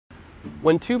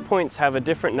When 2 points have a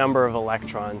different number of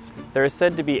electrons, there is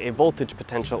said to be a voltage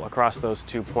potential across those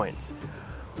 2 points.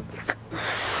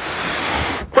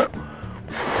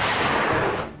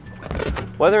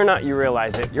 Whether or not you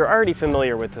realize it, you're already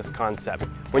familiar with this concept.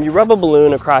 When you rub a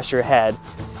balloon across your head,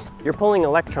 you're pulling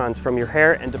electrons from your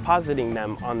hair and depositing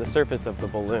them on the surface of the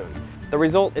balloon. The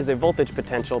result is a voltage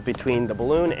potential between the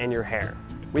balloon and your hair.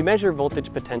 We measure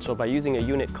voltage potential by using a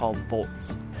unit called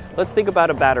volts. Let's think about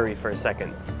a battery for a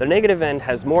second. The negative end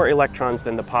has more electrons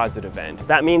than the positive end.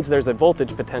 That means there's a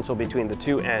voltage potential between the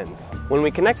two ends. When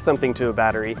we connect something to a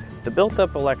battery, the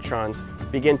built-up electrons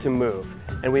begin to move,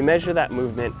 and we measure that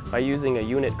movement by using a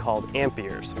unit called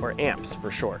amperes, or amps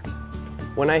for short.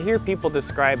 When I hear people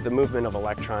describe the movement of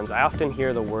electrons, I often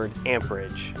hear the word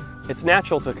amperage. It's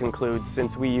natural to conclude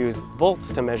since we use volts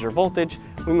to measure voltage,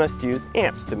 we must use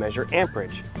amps to measure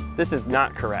amperage. This is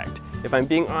not correct. If I'm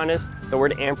being honest, the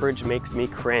word amperage makes me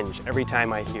cringe every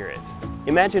time I hear it.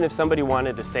 Imagine if somebody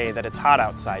wanted to say that it's hot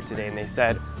outside today and they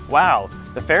said, "Wow,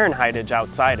 the Fahrenheitage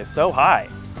outside is so high."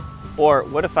 Or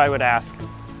what if I would ask,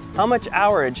 "How much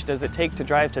hourage does it take to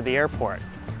drive to the airport?"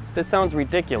 This sounds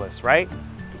ridiculous, right?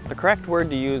 The correct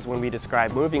word to use when we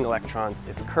describe moving electrons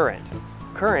is current.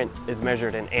 Current is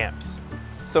measured in amps.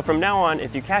 So from now on,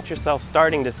 if you catch yourself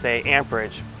starting to say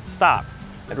amperage, stop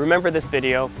and remember this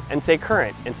video and say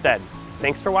current instead.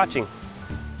 Thanks for watching.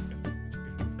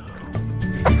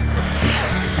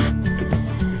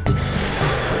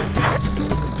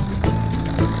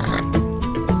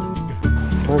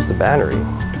 Where's the battery?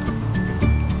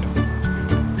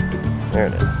 There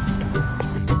it is.